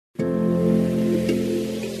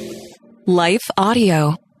Life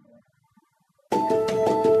Audio.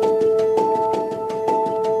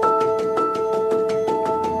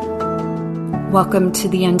 Welcome to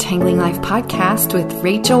the Untangling Life podcast with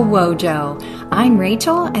Rachel Wojo. I'm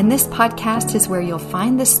Rachel, and this podcast is where you'll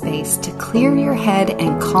find the space to clear your head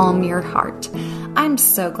and calm your heart. I'm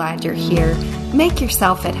so glad you're here. Make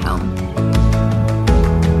yourself at home.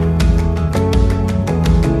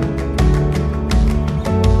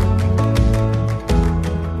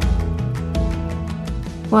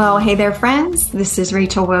 Well, hey there, friends. This is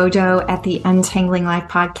Rachel Wojo at the Untangling Life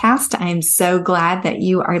podcast. I am so glad that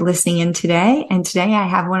you are listening in today. And today I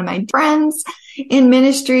have one of my friends in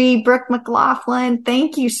ministry, Brooke McLaughlin.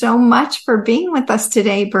 Thank you so much for being with us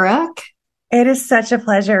today, Brooke. It is such a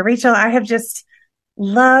pleasure. Rachel, I have just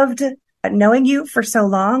loved knowing you for so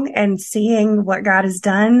long and seeing what God has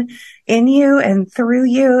done in you and through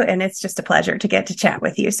you. And it's just a pleasure to get to chat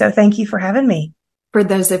with you. So thank you for having me. For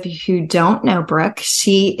those of you who don't know Brooke,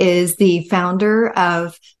 she is the founder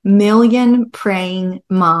of Million Praying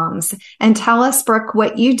Moms. And tell us, Brooke,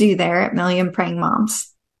 what you do there at Million Praying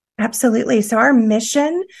Moms. Absolutely. So our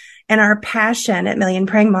mission and our passion at Million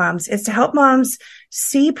Praying Moms is to help moms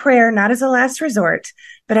see prayer not as a last resort,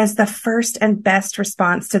 but as the first and best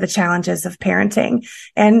response to the challenges of parenting.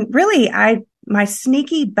 And really, my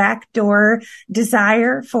sneaky backdoor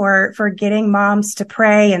desire for getting moms to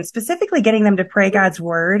pray and specifically getting them to pray God's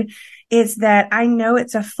word is that I know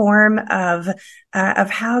it's a form of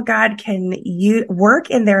how God can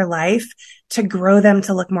work in their life to grow them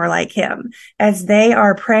to look more like him as they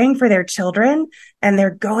are praying for their children and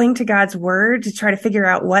they're going to God's word to try to figure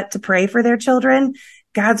out what to pray for their children.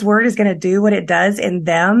 God's word is going to do what it does in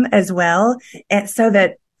them as well. And so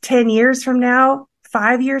that 10 years from now,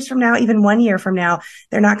 5 years from now, even 1 year from now,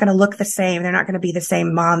 they're not going to look the same. They're not going to be the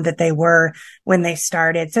same mom that they were when they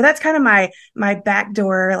started. So that's kind of my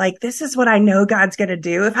backdoor, like, this is what I know God's going to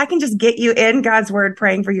do. If I can just get you in God's word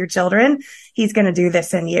praying for your children, he's going to do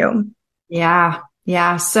this in you. Yeah,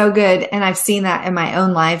 so good. And I've seen that in my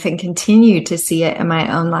own life and continue to see it in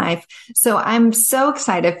my own life. So I'm so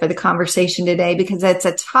excited for the conversation today because it's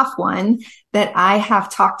a tough one that I have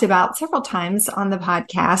talked about several times on the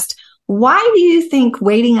podcast. Why do you think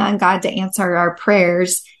waiting on God to answer our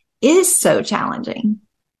prayers is so challenging?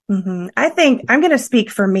 I think I'm going to speak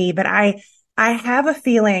for me, but I have a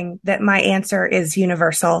feeling that my answer is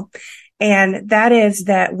universal. And that is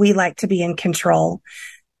that we like to be in control.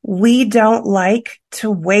 We don't like to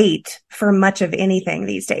wait for much of anything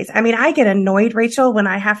these days. I mean, I get annoyed, Rachel, when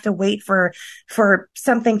I have to wait for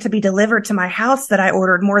something to be delivered to my house that I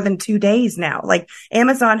ordered more than 2 days now. Like,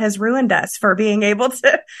 Amazon has ruined us for being able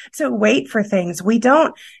to wait for things. We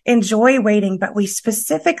don't enjoy waiting, but we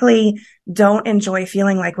specifically don't enjoy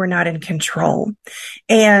feeling like we're not in control.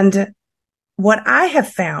 And what I have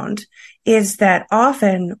found is that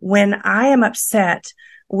often when I am upset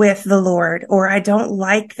with the Lord, or I don't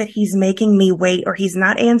like that he's making me wait, or he's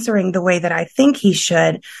not answering the way that I think he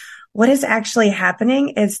should, what is actually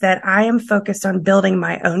happening is that I am focused on building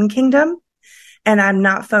my own kingdom, and I'm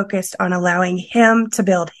not focused on allowing him to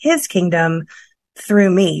build his kingdom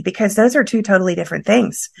through me, because those are two totally different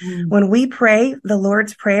things. When we pray the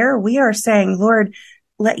Lord's Prayer, we are saying, Lord,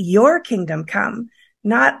 let your kingdom come,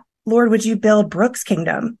 not Lord, would you build Brooke's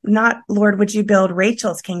kingdom? Not, Lord, would you build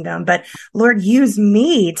Rachel's kingdom? But Lord, use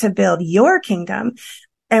me to build your kingdom.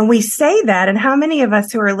 And we say that. And how many of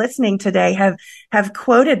us who are listening today have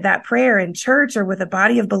quoted that prayer in church or with a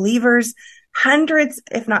body of believers hundreds,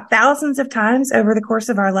 if not thousands of times over the course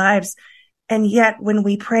of our lives? And yet when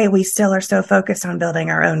we pray, we still are so focused on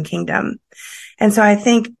building our own kingdom. And so I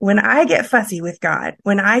think when I get fussy with God,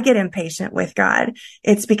 when I get impatient with God,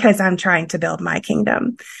 it's because I'm trying to build my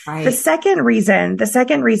kingdom. Right. The second reason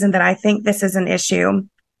that I think this is an issue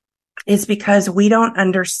is because we don't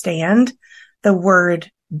understand the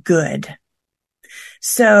word good.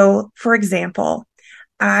 So, for example,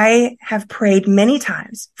 I have prayed many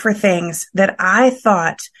times for things that I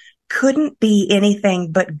thought couldn't be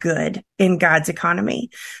anything but good in God's economy.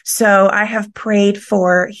 So I have prayed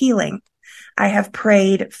for healing. I have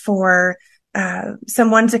prayed for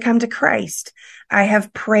someone to come to Christ. I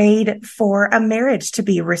have prayed for a marriage to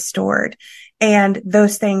be restored. And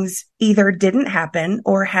those things either didn't happen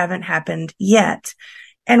or haven't happened yet.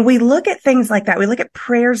 And we look at things like that. We look at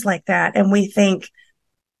prayers like that and we think,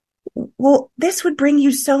 well, this would bring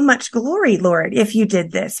you so much glory, Lord, if you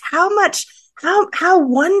did this. How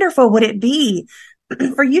wonderful would it be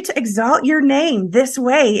for you to exalt your name this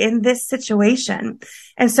way in this situation?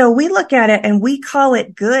 And so we look at it and we call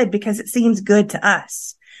it good because it seems good to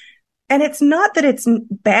us. And it's not that it's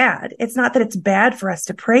bad. It's not that it's bad for us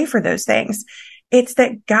to pray for those things. It's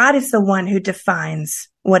that God is the one who defines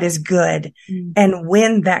what is good and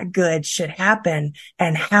when that good should happen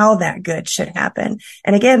and how that good should happen.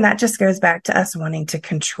 And again, that just goes back to us wanting to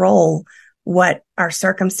control what our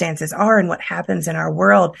circumstances are and what happens in our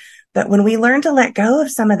world. But when we learn to let go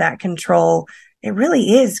of some of that control, it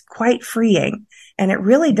really is quite freeing. And it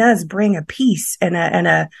really does bring a peace and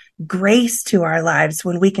a grace to our lives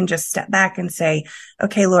when we can just step back and say,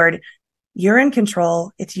 okay, Lord, you're in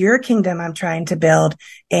control. It's your kingdom I'm trying to build,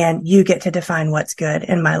 and you get to define what's good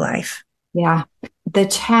in my life. Yeah. The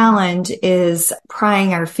challenge is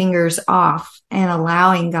prying our fingers off and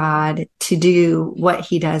allowing God to do what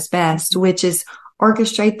he does best, which is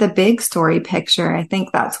orchestrate the big story picture. I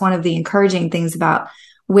think that's one of the encouraging things about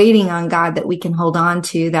waiting on God that we can hold on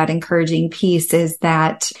to, that encouraging piece, is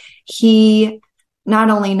that he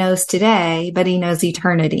not only knows today, but he knows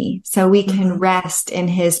eternity. So we can rest in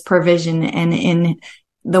his provision and in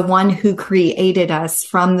the one who created us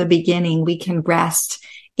from the beginning. We can rest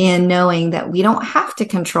in knowing that we don't have to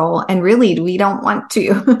control, and really we don't want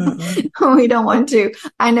to. We don't want to.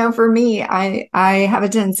 I know for me, I have a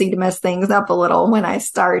tendency to mess things up a little when I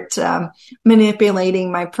start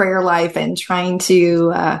manipulating my prayer life and trying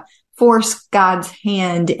to force God's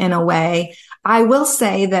hand in a way. I will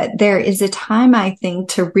say that there is a time, I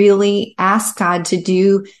think, to really ask God to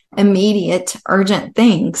do immediate, urgent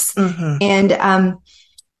things. And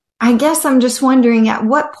I guess I'm just wondering, at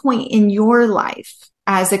what point in your life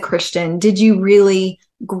as a Christian did you really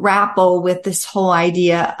grapple with this whole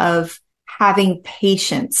idea of having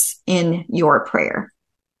patience in your prayer?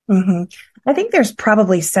 I think there's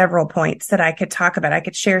probably several points that I could talk about. I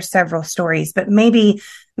could share several stories, but maybe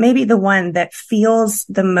the one that feels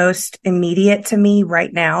the most immediate to me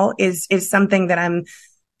right now is something that I'm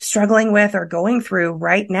struggling with or going through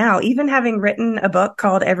right now. Even having written a book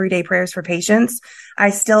called Everyday Prayers for Patience, I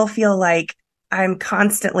still feel like I'm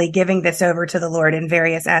constantly giving this over to the Lord in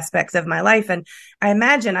various aspects of my life. And I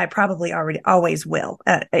imagine I probably always will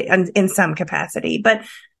in some capacity, but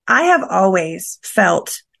I have always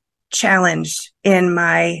felt challenged in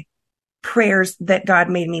my prayers that God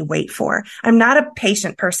made me wait for. I'm not a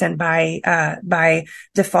patient person by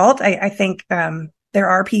default. I think, there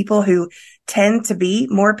are people who tend to be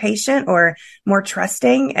more patient or more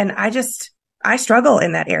trusting. And I struggle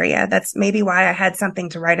in that area. That's maybe why I had something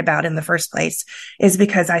to write about in the first place, is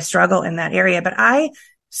because I struggle in that area. But I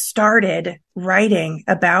started writing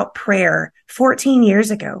about prayer 14 years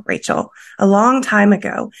ago, Rachel, a long time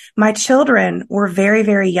ago. My children were very,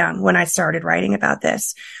 very young when I started writing about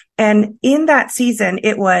this. And in that season,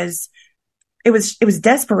 it was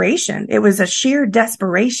desperation. It was a sheer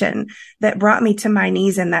desperation that brought me to my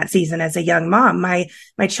knees in that season as a young mom. My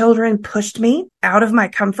children pushed me out of my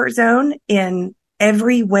comfort zone in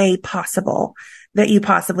every way possible that you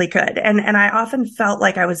possibly could. And I often felt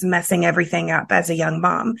like I was messing everything up as a young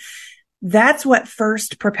mom. That's what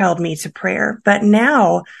first propelled me to prayer. But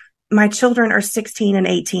now my children are 16 and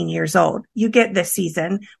 18 years old. You get this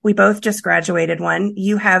season. We both just graduated one.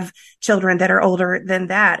 You have children that are older than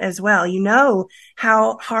that as well. You know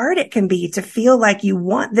how hard it can be to feel like you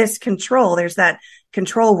want this control. There's that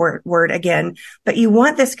control word again, but you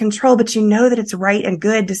want this control, but you know that it's right and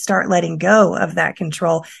good to start letting go of that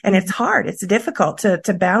control. And it's hard. It's difficult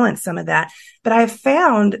to balance some of that. But I've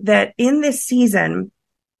found that in this season,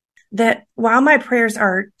 that while my prayers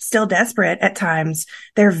are still desperate at times,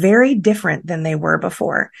 they're very different than they were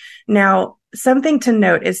before. Now, something to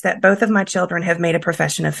note is that both of my children have made a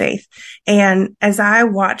profession of faith. And as I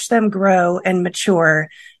watch them grow and mature,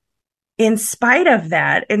 in spite of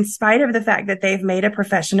that, in spite of the fact that they've made a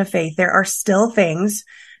profession of faith, there are still things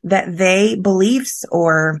that beliefs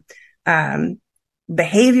or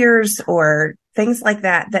behaviors or things like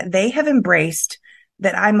that they have embraced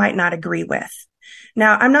that I might not agree with.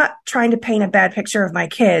 Now, I'm not trying to paint a bad picture of my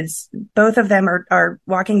kids. Both of them are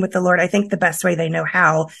walking with the Lord, I think, the best way they know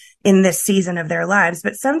how in this season of their lives.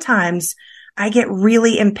 But sometimes I get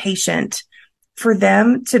really impatient for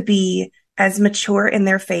them to be as mature in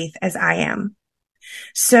their faith as I am.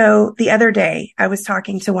 So the other day, I was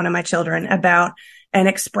talking to one of my children about an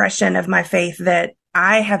expression of my faith that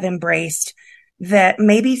I have embraced that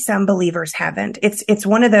maybe some believers haven't. It's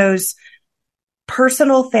one of those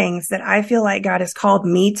personal things that I feel like God has called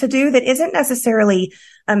me to do that isn't necessarily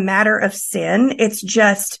a matter of sin. It's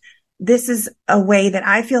just, this is a way that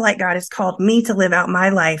I feel like God has called me to live out my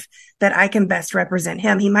life that I can best represent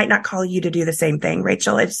him. He might not call you to do the same thing,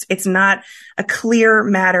 Rachel. It's not a clear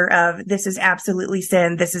matter of this is absolutely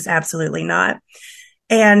sin. This is absolutely not.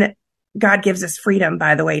 And God gives us freedom,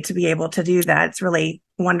 by the way, to be able to do that. It's really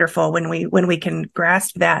wonderful when we can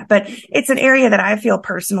grasp that. But it's an area that I feel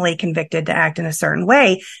personally convicted to act in a certain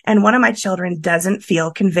way. And one of my children doesn't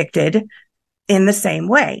feel convicted in the same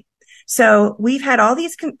way. So we've had all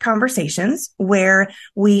these conversations where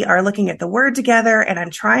we are looking at the word together, and I'm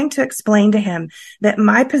trying to explain to him that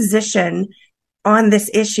my position on this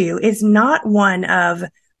issue is not one of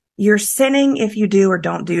you're sinning if you do or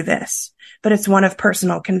don't do this, but it's one of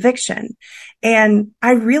personal conviction. And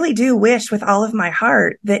I really do wish with all of my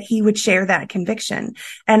heart that he would share that conviction.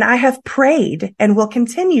 And I have prayed and will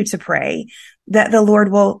continue to pray that the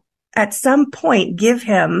Lord will at some point give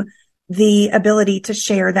him the ability to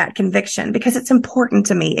share that conviction, because it's important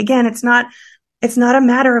to me. Again, it's not a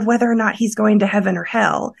matter of whether or not he's going to heaven or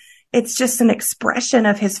hell. It's just an expression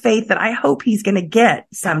of his faith that I hope he's going to get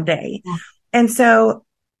someday. Yeah. And so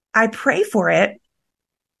I pray for it,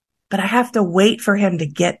 but I have to wait for him to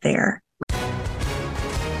get there.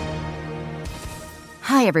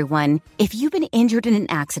 Hi, everyone. If you've been injured in an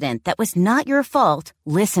accident that was not your fault,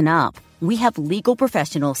 listen up. We have legal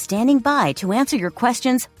professionals standing by to answer your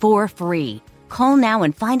questions for free. Call now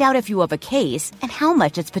and find out if you have a case and how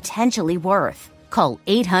much it's potentially worth. Call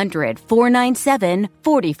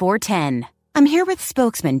 800-497-4410. I'm here with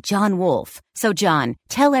spokesman John Wolf. So, John,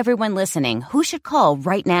 tell everyone listening who should call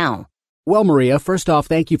right now. Well, Maria, first off,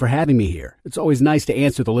 thank you for having me here. It's always nice to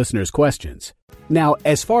answer the listeners' questions. Now,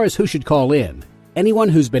 as far as who should call in, anyone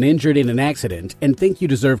who's been injured in an accident and think you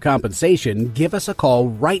deserve compensation, give us a call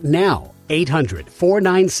right now.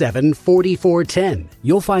 800-497-4410.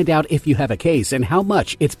 You'll find out if you have a case and how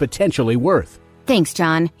much it's potentially worth. Thanks,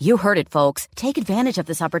 John. You heard it, folks. Take advantage of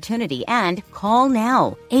this opportunity and call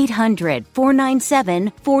now.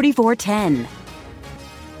 800-497-4410.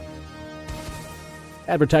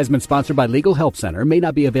 Advertisement sponsored by Legal Help Center. May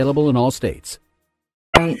not be available in all states.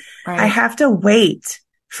 Right. I have to wait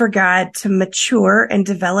for God to mature and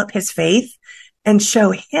develop his faith and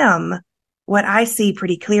show him what I see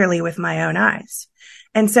pretty clearly with my own eyes.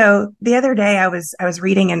 And so the other day I was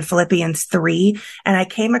reading in Philippians 3, and I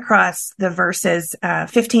came across the verses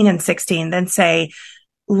 15 and 16 that say,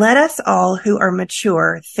 "Let us all who are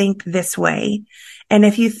mature think this way. And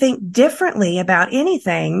if you think differently about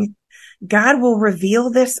anything, God will reveal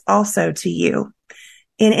this also to you.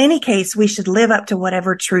 In any case, we should live up to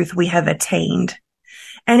whatever truth we have attained."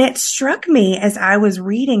 And it struck me as I was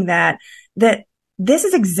reading that this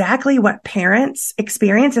is exactly what parents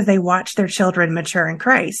experience as they watch their children mature in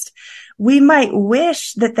Christ. We might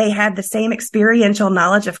wish that they had the same experiential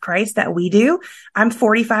knowledge of Christ that we do. I'm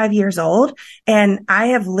 45 years old, and I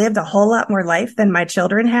have lived a whole lot more life than my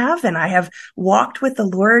children have, and I have walked with the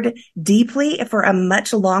Lord deeply for a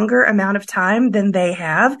much longer amount of time than they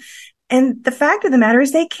have. And the fact of the matter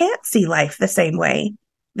is they can't see life the same way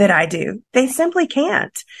that I do. They simply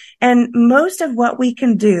can't. And most of what we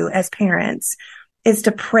can do as parents is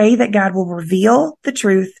to pray that God will reveal the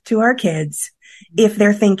truth to our kids if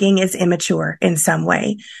their thinking is immature in some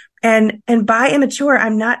way. And by immature,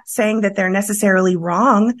 I'm not saying that they're necessarily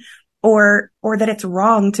wrong or that it's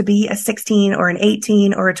wrong to be a 16 or an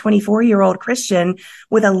 18 or a 24-year-old Christian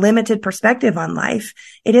with a limited perspective on life.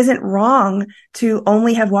 It isn't wrong to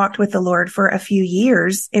only have walked with the Lord for a few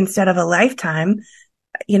years instead of a lifetime.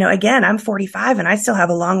 You know, again, I'm 45 and I still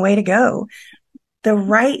have a long way to go. The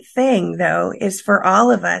right thing, though, is for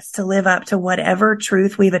all of us to live up to whatever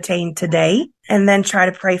truth we've attained today and then try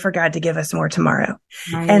to pray for God to give us more tomorrow.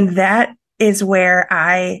 Right. And that is where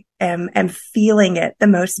I am feeling it the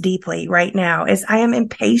most deeply right now, is I am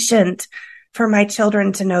impatient for my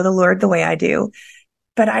children to know the Lord the way I do.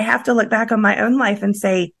 But I have to look back on my own life and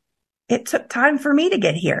say, it took time for me to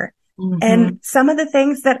get here. Mm-hmm. And some of the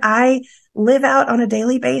things that I live out on a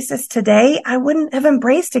daily basis today, I wouldn't have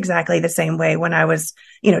embraced exactly the same way when I was,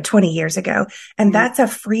 20 years ago. And that's a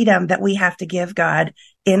freedom that we have to give God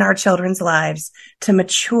in our children's lives to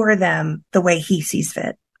mature them the way he sees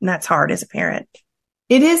fit. And that's hard as a parent.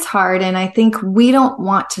 It is hard. And I think we don't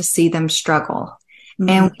want to see them struggle. Mm-hmm.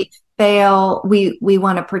 And we fail. We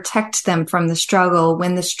want to protect them from the struggle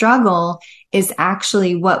when the struggle is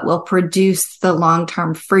actually what will produce the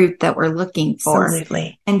long-term fruit that we're looking for.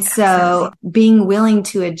 Absolutely. And so being willing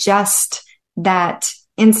to adjust that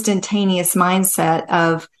instantaneous mindset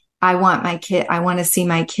of, I want to see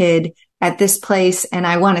my kid at this place and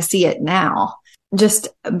I want to see it now. Just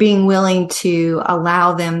being willing to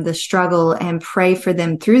allow them the struggle and pray for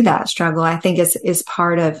them through that struggle, I think is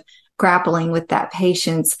part of grappling with that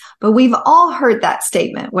patience. But we've all heard that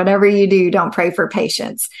statement, whatever you do, don't pray for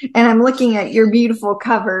patience. And I'm looking at your beautiful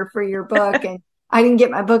cover for your book and I didn't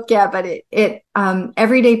get my book yet, but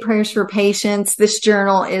Everyday Prayers for Patience. This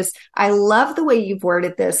journal I love the way you've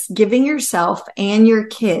worded this, giving yourself and your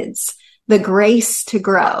kids the grace to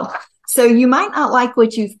grow. So you might not like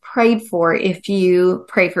what you've prayed for if you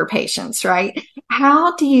pray for patience, right?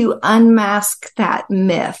 How do you unmask that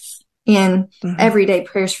myth in Everyday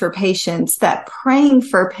Prayers for Patience, that praying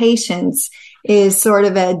for patience is sort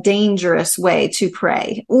of a dangerous way to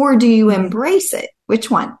pray? Or do you embrace it?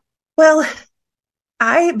 Which one? Well,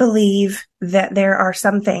 I believe that there are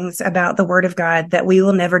some things about the Word of God that we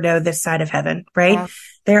will never know this side of heaven, right? Yeah.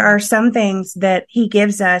 There are some things that He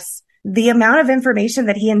gives us the amount of information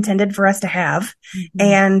that He intended for us to have.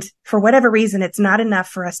 And for whatever reason, it's not enough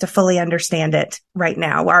for us to fully understand it right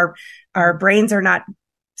now. Our brains are not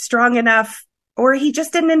strong enough, or He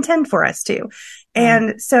just didn't intend for us to.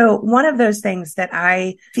 And so one of those things that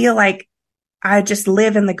I feel like I just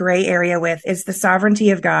live in the gray area with is the sovereignty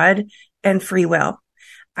of God and free will.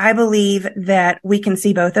 I believe that we can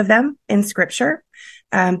see both of them in Scripture.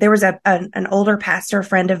 There was an older pastor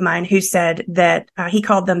friend of mine who said that he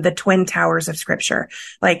called them the twin towers of Scripture.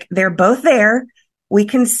 Like, they're both there. We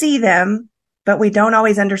can see them, but we don't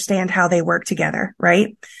always understand how they work together,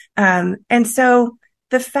 right? And so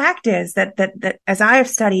the fact is that as I have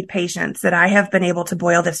studied patience, that I have been able to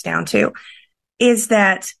boil this down to is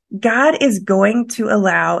that God is going to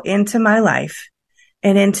allow into my life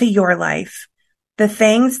and into your life the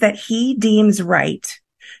things that He deems right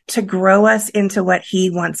to grow us into what He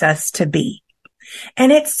wants us to be.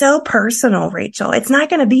 And it's so personal, Rachel. It's not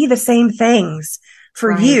going to be the same things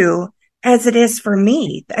for you as it is for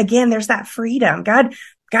me. Again, there's that freedom.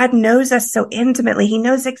 God knows us so intimately. He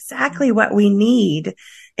knows exactly what we need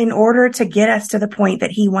in order to get us to the point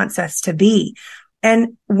that He wants us to be.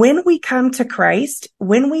 And when we come to Christ,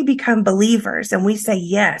 when we become believers and we say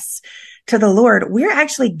yes to the Lord, we're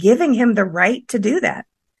actually giving Him the right to do that.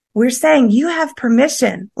 We're saying, you have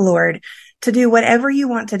permission, Lord, to do whatever you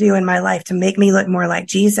want to do in my life to make me look more like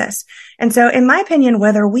Jesus. And so in my opinion,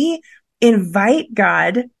 whether we invite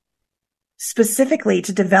God specifically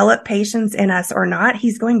to develop patience in us or not,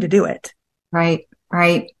 He's going to do it. Right.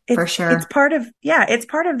 For sure. It's part of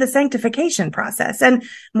the sanctification process. And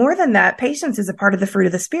more than that, patience is a part of the fruit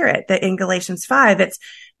of the Spirit that in Galatians 5, it's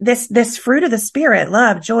this fruit of the Spirit,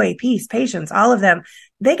 love, joy, peace, patience, all of them,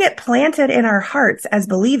 they get planted in our hearts as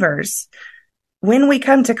believers when we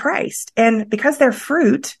come to Christ. And because they're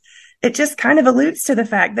fruit, it just kind of alludes to the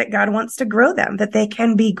fact that God wants to grow them, that they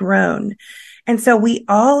can be grown. And so we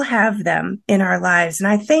all have them in our lives. And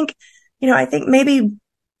I think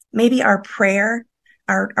maybe our prayer,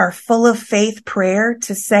 our full of faith prayer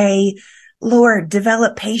to say, Lord,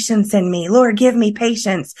 develop patience in me. Lord, give me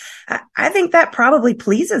patience. I think that probably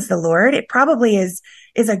pleases the Lord. It probably is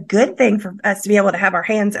a good thing for us to be able to have our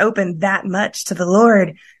hands open that much to the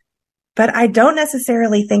Lord. But I don't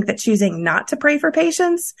necessarily think that choosing not to pray for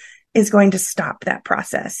patience is going to stop that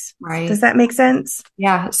process. Right. Does that make sense?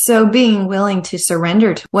 Yeah. So being willing to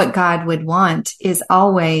surrender to what God would want is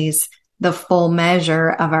always the full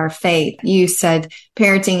measure of our faith. You said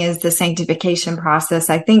parenting is the sanctification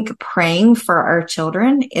process. I think praying for our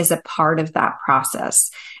children is a part of that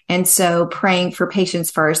process. And so praying for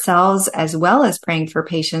patience for ourselves as well as praying for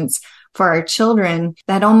patience for our children,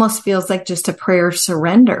 that almost feels like just a prayer of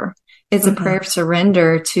surrender. It's a prayer of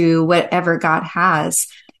surrender to whatever God has.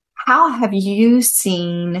 How have you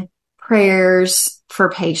seen prayers for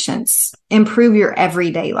patience improve your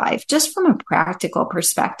everyday life, just from a practical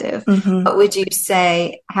perspective? What would you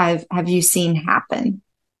say have you seen happen?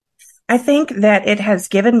 I think that it has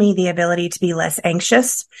given me the ability to be less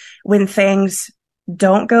anxious when things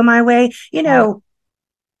don't go my way. You know,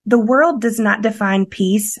 the world does not define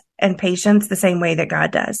peace and patience the same way that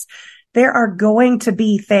God does. There are going to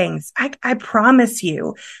be things. I promise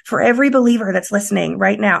you, for every believer that's listening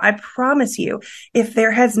right now, I promise you, if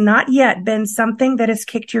there has not yet been something that has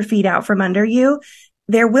kicked your feet out from under you,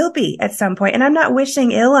 there will be at some point. And I'm not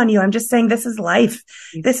wishing ill on you. I'm just saying this is life.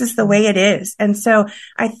 This is the way it is. And so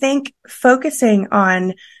I think focusing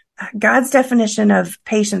on God's definition of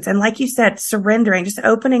patience, and like you said, surrendering, just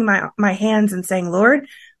opening my hands and saying, Lord,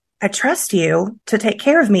 I trust you to take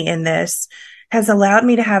care of me in this, has allowed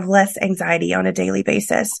me to have less anxiety on a daily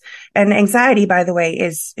basis. And anxiety, by the way,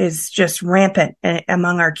 is just rampant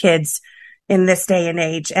among our kids in this day and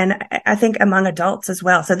age. And I think among adults as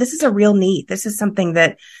well. So this is a real need. This is something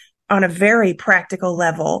that on a very practical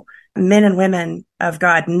level, men and women of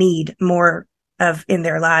God need more of in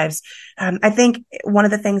their lives. I think one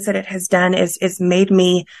of the things that it has done is made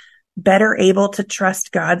me better able to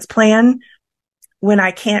trust God's plan when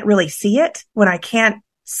I can't really see it, when I can't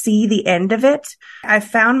see the end of it. I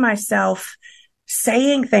found myself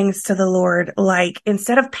saying things to the Lord, like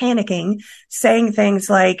instead of panicking, saying things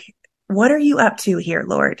like, what are you up to here,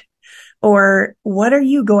 Lord? Or what are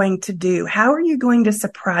you going to do? How are you going to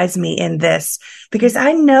surprise me in this? Because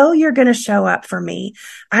I know you're going to show up for me.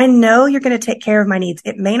 I know you're going to take care of my needs.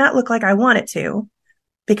 It may not look like I want it to,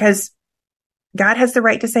 because God has the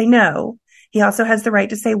right to say no. He also has the right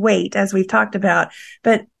to say wait, as we've talked about,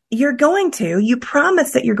 but you're going to, you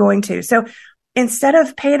promise that you're going to. So instead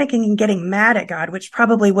of panicking and getting mad at God, which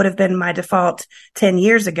probably would have been my default 10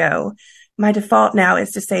 years ago, my default now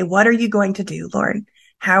is to say, what are you going to do, Lord?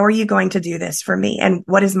 How are you going to do this for me? And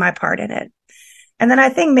what is my part in it? And then I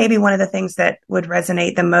think maybe one of the things that would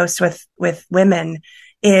resonate the most with women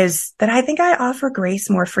is that I think I offer grace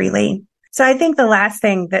more freely. So I think the last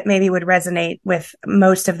thing that maybe would resonate with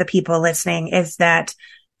most of the people listening is that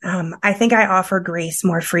I think I offer grace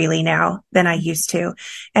more freely now than I used to.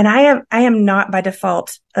 And I am not by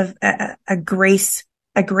default a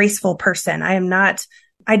graceful person.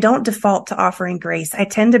 I don't default to offering grace. I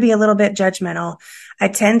tend to be a little bit judgmental. I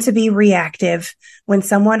tend to be reactive. When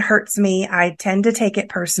someone hurts me, I tend to take it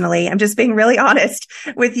personally. I'm just being really honest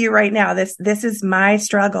with you right now. This is my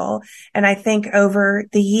struggle. And I think over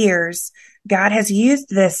the years, God has used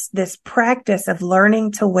this practice of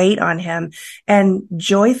learning to wait on him and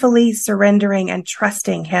joyfully surrendering and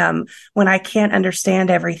trusting him when I can't understand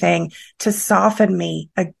everything to soften me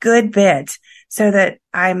a good bit so that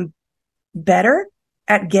I'm better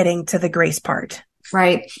at getting to the grace part.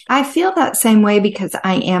 Right. I feel that same way because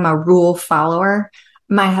I am a rule follower.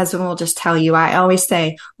 My husband will just tell you, I always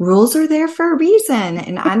say rules are there for a reason.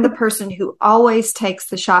 And I'm the person who always takes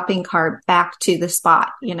the shopping cart back to the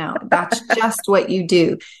spot. You know, that's just what you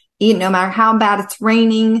do. No matter how bad it's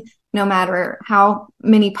raining, no matter how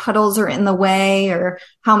many puddles are in the way or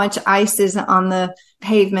how much ice is on the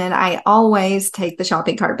pavement, I always take the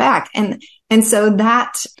shopping cart back. And so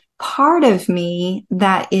that part of me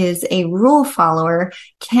that is a rule follower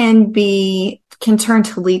can turn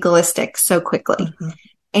to legalistic so quickly. Mm-hmm.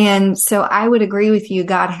 And so I would agree with you.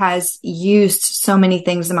 God has used so many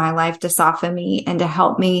things in my life to soften me and to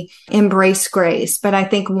help me embrace grace. But I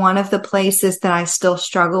think one of the places that I still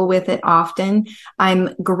struggle with it often,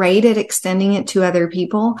 I'm great at extending it to other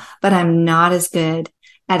people, but I'm not as good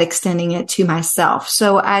at extending it to myself.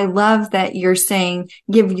 So I love that you're saying,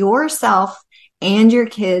 give yourself and your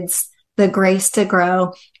kids the grace to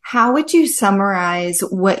grow. How would you summarize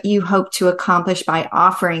what you hope to accomplish by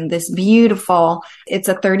offering this beautiful, it's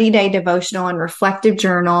a 30-day devotional and reflective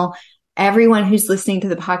journal. Everyone who's listening to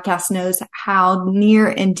the podcast knows how near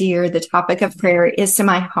and dear the topic of prayer is to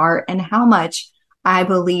my heart and how much I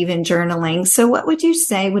believe in journaling. So what would you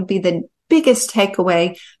say would be the biggest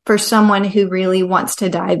takeaway for someone who really wants to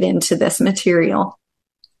dive into this material?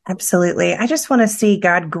 Absolutely. I just want to see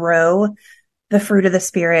God grow the fruit of the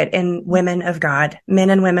Spirit in women of God, men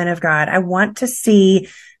and women of God. I want to see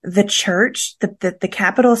the church, the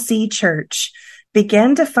capital C church,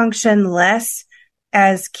 begin to function less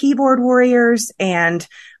as keyboard warriors and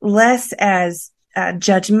less as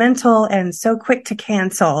judgmental and so quick to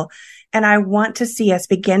cancel. And I want to see us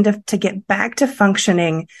begin to get back to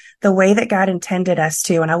functioning the way that God intended us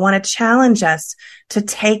to. And I want to challenge us to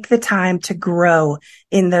take the time to grow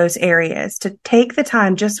in those areas, to take the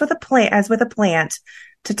time just with a plant, as with a plant,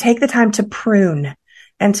 to take the time to prune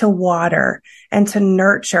and to water and to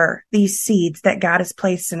nurture these seeds that God has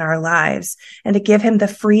placed in our lives and to give him the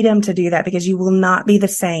freedom to do that, because you will not be the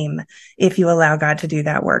same if you allow God to do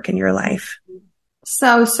that work in your life.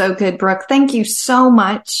 So good, Brooke. Thank you so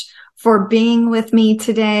much for being with me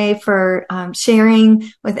today, for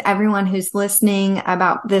sharing with everyone who's listening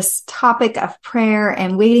about this topic of prayer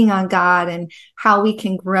and waiting on God and how we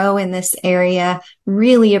can grow in this area.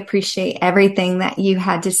 Really appreciate everything that you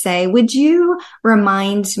had to say. Would you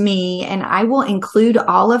remind me, and I will include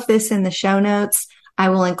all of this in the show notes, I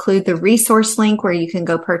will include the resource link where you can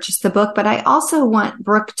go purchase the book, but I also want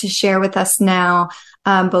Brooke to share with us now,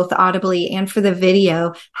 both audibly and for the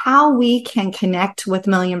video, how we can connect with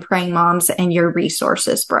Million Praying Moms and your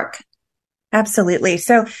resources, Brooke. Absolutely.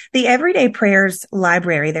 So the Everyday Prayers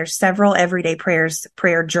library, there's several Everyday Prayers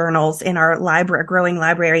prayer journals in our library, growing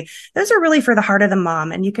library. Those are really for the heart of the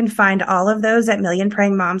mom. And you can find all of those at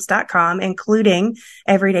millionprayingmoms.com, including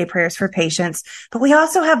Everyday Prayers for Patients. But we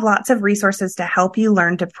also have lots of resources to help you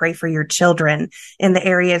learn to pray for your children in the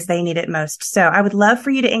areas they need it most. So I would love for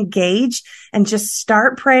you to engage and just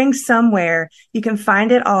start praying somewhere. You can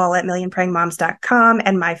find it all at millionprayingmoms.com.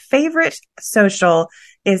 And my favorite social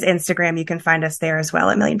is Instagram. You can find us there as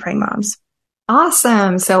well at Million Praying Moms.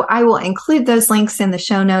 Awesome. So I will include those links in the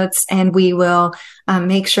show notes, and we will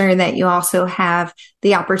make sure that you also have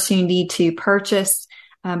the opportunity to purchase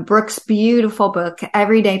Brooke's beautiful book,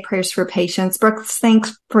 Everyday Prayers for Patients. Brooke,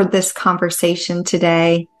 thanks for this conversation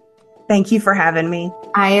today. Thank you for having me.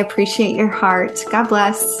 I appreciate your heart. God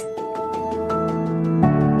bless.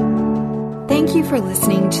 Thank you for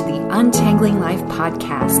listening to the Untangling Life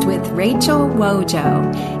podcast with Rachel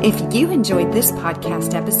Wojo. If you enjoyed this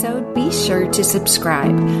podcast episode, be sure to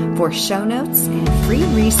subscribe. For show notes and free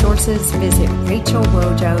resources, visit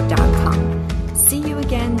rachelwojo.com. See you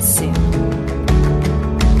again soon.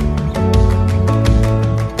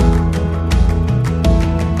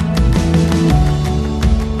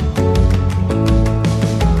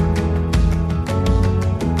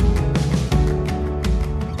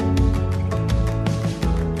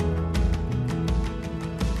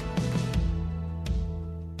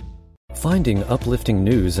 Finding uplifting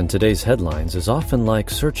news in today's headlines is often like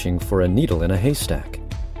searching for a needle in a haystack.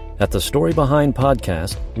 At the Story Behind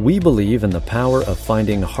podcast, we believe in the power of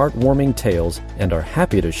finding heartwarming tales and are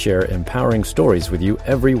happy to share empowering stories with you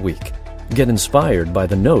every week. Get inspired by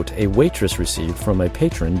the note a waitress received from a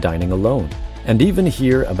patron dining alone, and even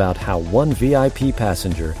hear about how one VIP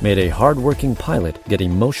passenger made a hardworking pilot get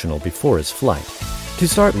emotional before his flight. To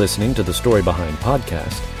start listening to the Story Behind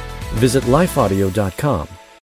podcast, visit lifeaudio.com